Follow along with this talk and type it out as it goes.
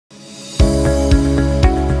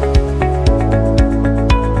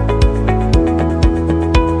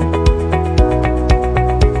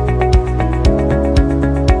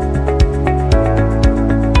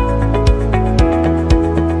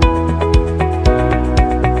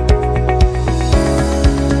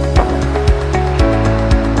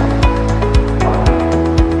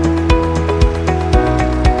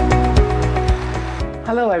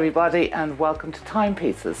everybody, and welcome to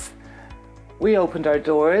Timepieces. We opened our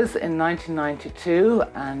doors in 1992,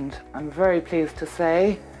 and I'm very pleased to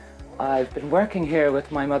say I've been working here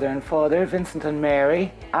with my mother and father, Vincent and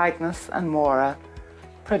Mary, Agnes and Maura,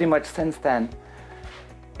 pretty much since then.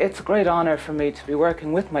 It's a great honour for me to be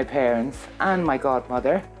working with my parents and my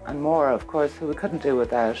godmother, and Maura, of course, who we couldn't do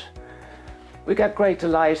without. We get great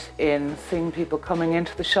delight in seeing people coming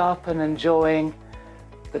into the shop and enjoying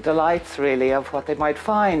the delights, really, of what they might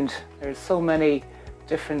find. There's so many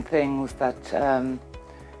different things that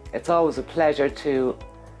it's always a pleasure to,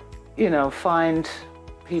 find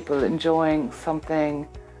people enjoying something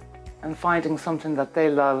and finding something that they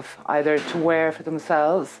love, either to wear for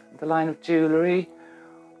themselves, the line of jewellery,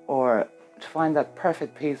 or to find that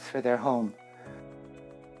perfect piece for their home.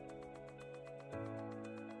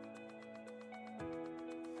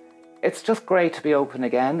 It's just great to be open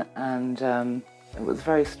again, and it was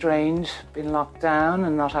very strange being locked down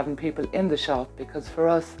and not having people in the shop, because for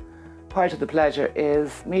us, part of the pleasure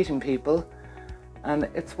is meeting people, and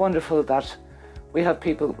it's wonderful that we have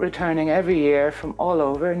people returning every year from all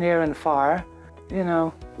over, near and far.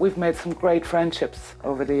 We've made some great friendships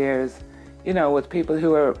over the years, with people who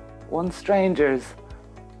were once strangers,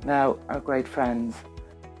 now are great friends.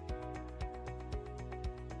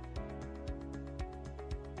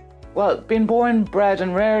 Well, being born, bred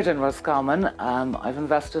and reared in Roscommon, I've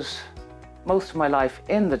invested most of my life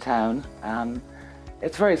in the town.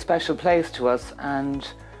 It's a very special place to us, and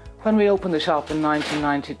when we opened the shop in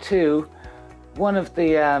 1992, one of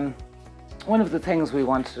the things we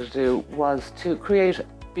wanted to do was to create a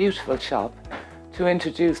beautiful shop, to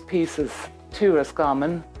introduce pieces to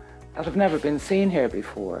Roscommon that have never been seen here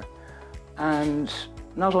before. And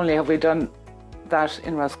not only have we done that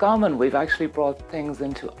in Roscommon, we've actually brought things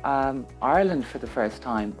into Ireland for the first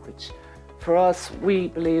time, which for us, we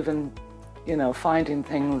believe in, finding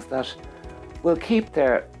things that will keep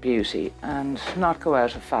their beauty and not go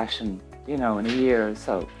out of fashion, in a year or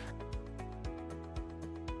so.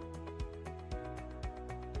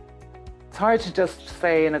 It's hard to just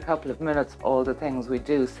say in a couple of minutes all the things we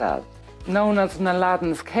do sell. Known as an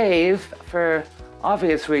Aladdin's cave for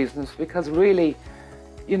obvious reasons, because really,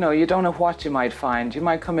 you don't know what you might find. You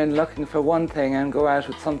might come in looking for one thing and go out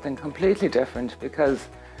with something completely different, because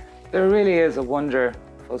there really is a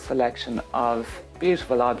wonderful selection of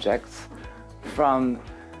beautiful objects from,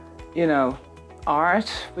 art.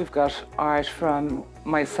 We've got art from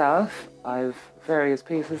myself. I've various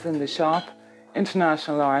pieces in the shop,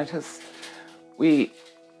 international artists. We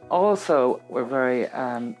also were very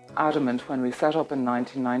adamant when we set up in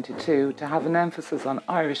 1992 to have an emphasis on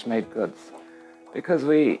Irish-made goods, because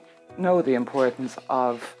we know the importance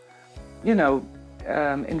of,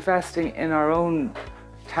 investing in our own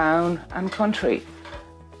town and country.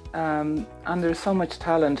 And there's so much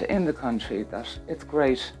talent in the country that it's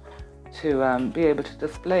great to be able to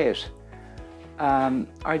display it.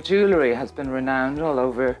 Our jewellery has been renowned all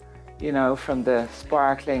over, from the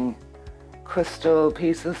sparkling crystal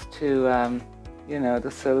pieces to,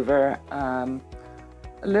 the silver,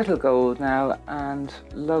 a little gold now, and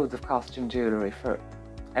loads of costume jewellery for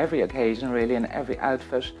every occasion, really, and every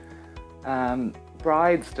outfit.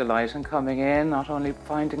 Brides delight in coming in, not only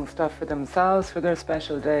finding stuff for themselves for their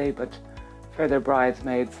special day, but for their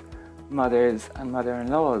bridesmaids, mothers and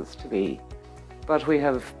mother-in-laws to be. But we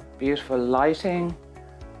have beautiful lighting,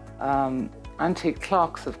 antique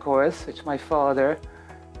clocks, of course, which my father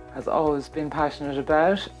has always been passionate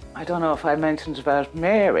about. I don't know if I mentioned about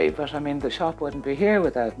Mary, but I mean, the shop wouldn't be here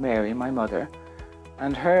without Mary, my mother.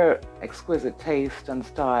 And her exquisite taste and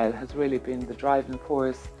style has really been the driving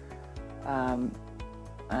force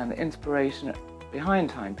and inspiration behind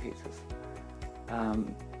Timepieces.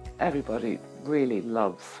 Everybody really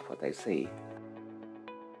loves what they see.